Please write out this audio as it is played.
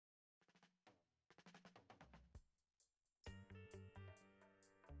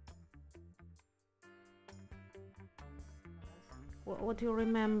What do you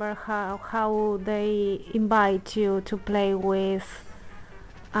remember how they invite you to play with,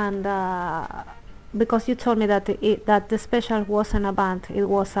 and because you told me that that the special wasn't a band, it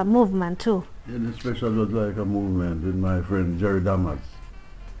was a movement too. Yeah, the special was like a movement with my friend Jerry Damas.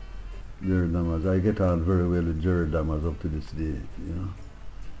 Jerry Damas, I get on very well with Jerry Damas up to this day, you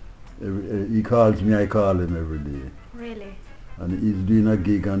know. He calls me, I call him every day. Really? And he's doing a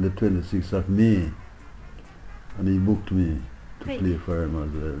gig on the 26th of May. And he booked me to play for him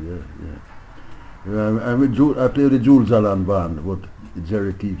as well, yeah. I'm with I play with the Jules Allen band, but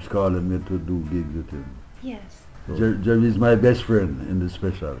Jerry keeps calling me to do gigs with him. Yes. So Jerry is my best friend in the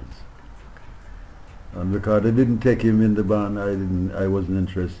specials. And because they didn't take him in the band, I wasn't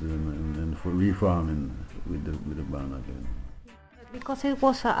interested in reforming with the band again. Because it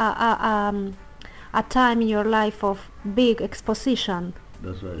was a time in your life of big exposition.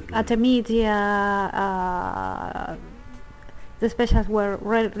 That's right. At the media, the specials were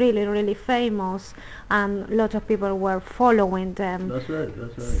really famous, and a lot of people were following them. That's right.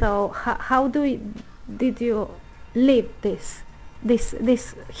 So how did you live this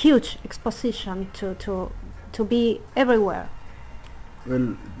huge exposition to be everywhere?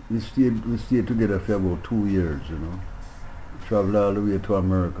 Well, we stayed together for about 2 years, you know. Traveled all the way to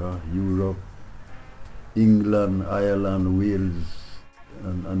America, Europe, England, Ireland, Wales,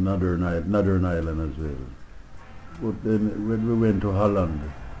 and Northern Ireland as well. But then when we went to Holland,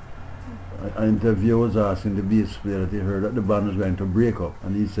 an interviewer was asking the bass player that he heard that the band was going to break up,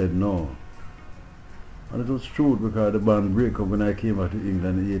 and he said no. And it was true, because the band break up when I came back to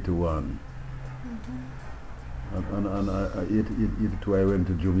England in 81. And 82 I went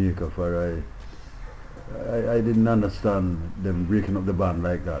to Jamaica for I didn't understand them breaking up the band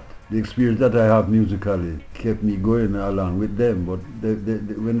like that. The experience that I have musically kept me going along with them, but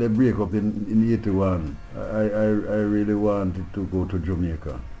when they break up in 81, I really wanted to go to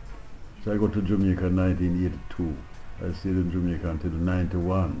Jamaica. So I go to Jamaica in 1982. I stayed in Jamaica until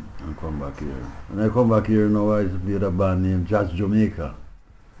 91 and come back here. When I come back here now, I played a band named Jazz Jamaica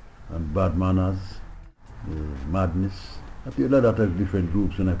and Bad Manners, Madness. I played a lot of different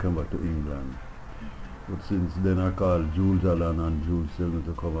groups when I come back to England. But since then I called Jules Allen, and Jules told me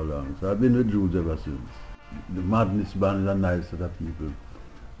to come along. So I've been with Jules ever since. The Madness band is a nice set of people.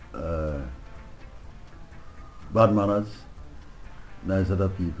 Bad Manners, nice set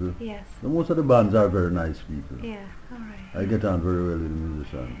of people. Yes. So most of the bands are very nice people. Yeah, all right. I get on very well with the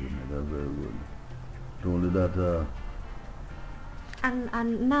musicians, you know, they're very good. Only that.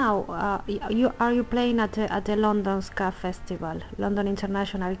 And now, are you playing at the London Ska Festival, London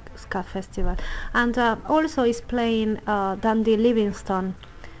International Ska Festival, and also is playing Dandy Livingstone.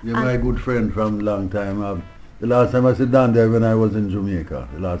 You're my good friend from a long time. The last time I saw Dandy when I was in Jamaica.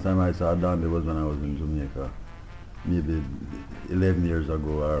 The last time I saw Dandy was when I was in Jamaica, maybe 11 years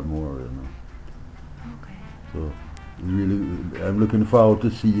ago or more, you know. Okay. So really, I'm looking forward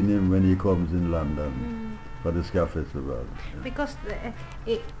to seeing him when he comes in London. For the Ska Festival. Yeah. Because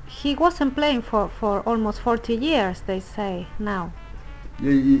he wasn't playing for almost 40 years, they say, now.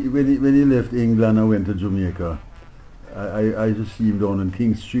 Yeah, when he left England and went to Jamaica, I just see him down on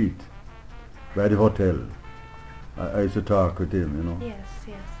King Street, by the hotel. I used to talk with him, you know. Yes.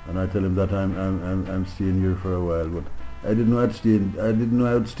 And I tell him that I'm staying here for a while, but I didn't know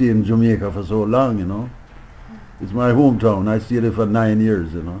I'd stay in Jamaica for so long, you know. It's my hometown. I stayed there for 9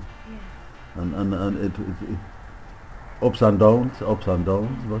 years, you know. And it ups and downs,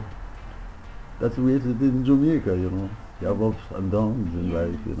 but that's the way it is in Jamaica, you know. You have ups and downs in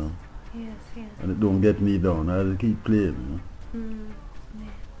life, you know. Yes. And it don't get me down. I'll keep playing, you know.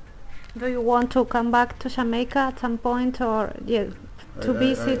 Do you want to come back to Jamaica at some point, or to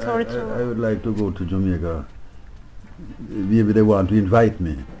visit, or to? I would like to go to Jamaica. Maybe they want to invite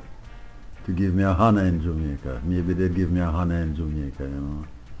me to give me a honor in Jamaica. Maybe they give me a honor in Jamaica, you know.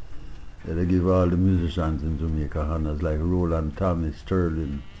 They give all the musicians in Jamaica honors, like Roland, Tommy,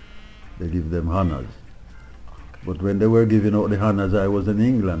 Sterling. They give them honors. But when they were giving out the honors, I was in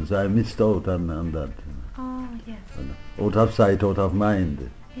England, so I missed out on that. Oh, yes. Out of sight, out of mind.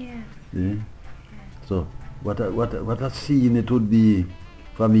 Yes. Yeah? So what a scene it would be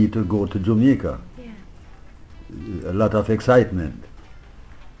for me to go to Jamaica. Yeah. A lot of excitement,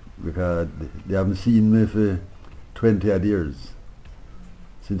 because they haven't seen me for 20 odd years.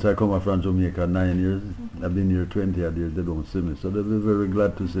 Since I come from Jamaica 9 years, I've been here 20 odd years, they don't see me, so they'll be very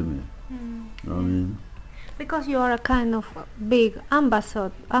glad to see me. You know what I mean? Because you are a kind of big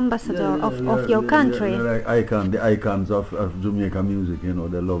ambassador of your country. They're like the icons of Jamaica music, you know,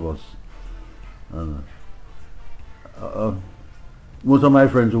 they love us. And, most of my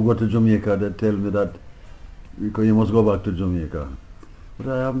friends who go to Jamaica, they tell me that Rico, you must go back to Jamaica. But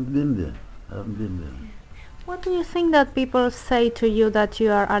I haven't been there. I haven't been there. What do you think that people say to you that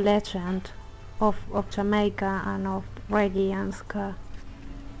you are a legend of Jamaica and of reggae and ska?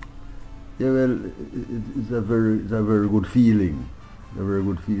 Yeah, well, it's a very good feeling. A very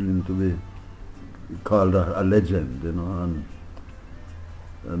good feeling to be called a legend, you know,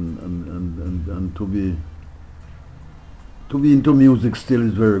 and to be into music still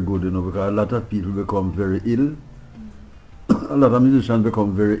is very good, you know, because a lot of people become very ill. A lot of musicians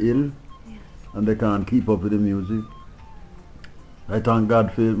become very ill, and they can't keep up with the music. I thank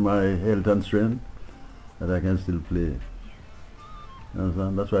God for my health and strength that I can still play. You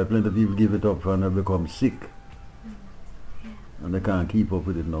understand? That's why plenty of people give it up and they become sick, and they can't keep up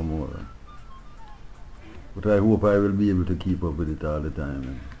with it no more. But I hope I will be able to keep up with it all the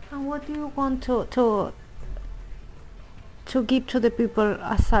time. And what do you want to give to the people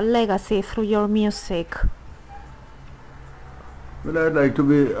as a legacy through your music? Well, I'd like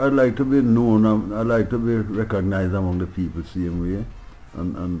to be known. I'd like to be recognized among the people same way,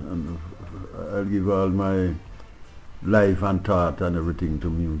 and I'll give all my life and thought and everything to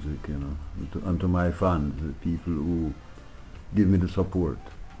music, you know, and to my fans, the people who give me the support.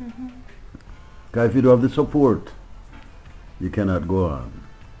 Because if you don't have the support, you cannot go on.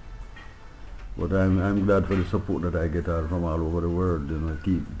 But I'm glad for the support that I get from all over the world. You know, it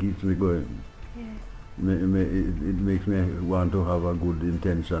keeps me going. It makes me want to have a good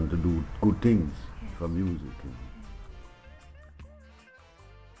intention to do good things for music. You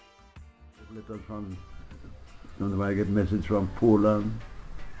know. Letters from, I get message from Poland,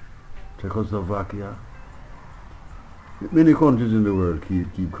 Czechoslovakia. Many countries in the world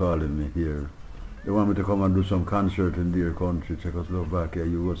keep calling me here. They want me to come and do some concert in their country, Czechoslovakia,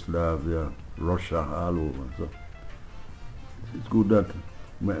 Yugoslavia, Russia, all over. So it's good that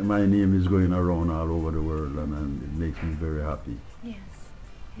my name is going around all over the world, and it makes me very happy. Yes.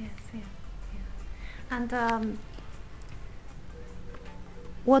 And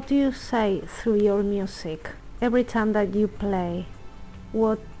what do you say through your music? Every time that you play,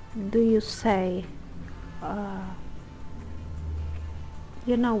 what do you say?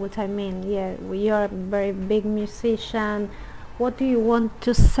 You know what I mean, yeah, you're a very big musician. What do you want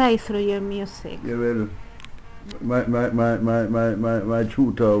to say through your music? Yeah, well, my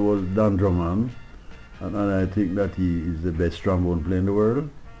tutor was Dan Drummond, and I think that he is the best trombone player in the world.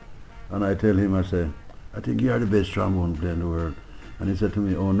 And I tell him, I say, I think you are the best trombone player in the world. And he said to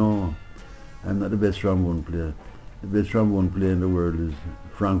me, oh no, I'm not the best trombone player. The best trombone player in the world is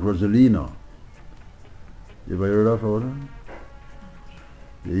Frank Rossellino. You ever heard of him?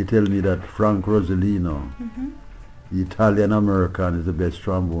 He tell me that Frank Rossellino, the Italian-American, is the best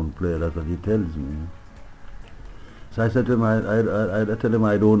trombone player. That's what he tells me. So I said to him, I tell him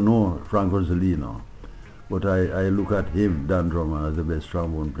I don't know Frank Rossellino, but I look at him, Dan Drummond, as the best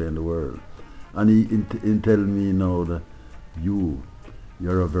trombone player in the world. And he tell me now that you're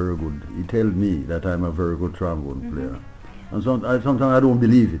a very good, he tell me that I'm a very good trombone player. And sometimes I don't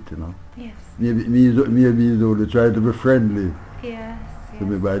believe it, you know. Yes. Maybe though they try to be friendly. Yes. To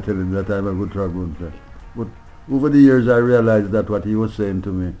me by telling me that I'm a good trombone player. But over the years I realized that what he was saying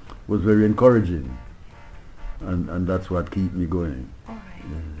to me was very encouraging, and that's what keep me going. All right.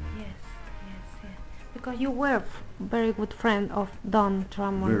 Yes. Because you were very good friend of Don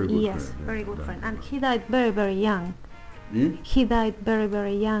Drummond. Very good yes, friend, very good Don friend, and Drummond. he died very, very young. He died very,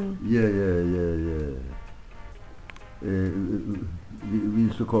 very young. Yeah. We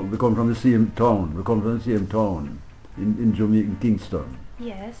used to come. We come from the same town. We come from the same town in Jamaica, in Kingston.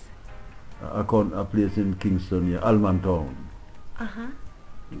 Yes. A place in Kingston, near Almantown.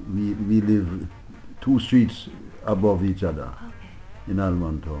 We live 2 streets above each other. Okay. In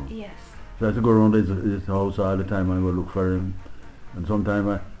Almantown. Yes. So I had to go around his house all the time and go look for him. And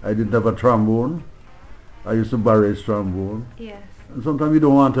sometimes I didn't have a trombone. I used to borrow his trombone. Yes. And sometimes he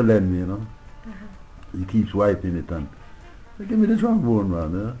don't want to lend me, you know. He keeps wiping it and say, give me the trombone,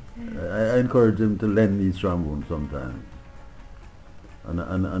 man. I encourage him to lend me his trombone sometimes.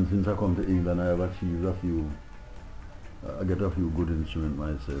 And since I come to England, I have achieved I get a few good instruments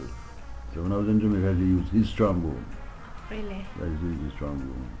myself. So when I was in Jamaica, I used his trombone. Really? I used to use his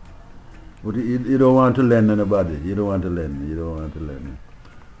trombone. But you don't want to lend anybody. You don't want to lend me.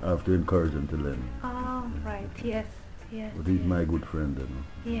 I have to encourage him to lend me. Oh, right. Yes. But he's my good friend, you know.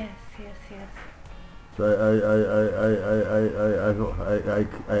 Yes. So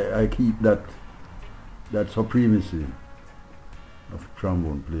I keep that supremacy of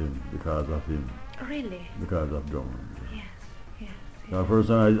trombone playing because of him. Really? Because of Drummond. Yes. So first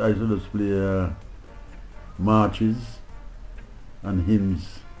time I used to just play marches and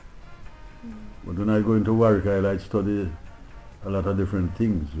hymns But when I go into Wareika, I like study a lot of different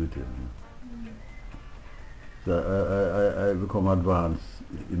things with him. So I become advanced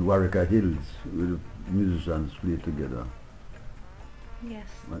in Wareika Hills with musicians play together. Yes.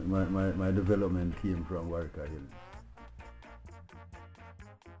 My development came from Wareika Hills.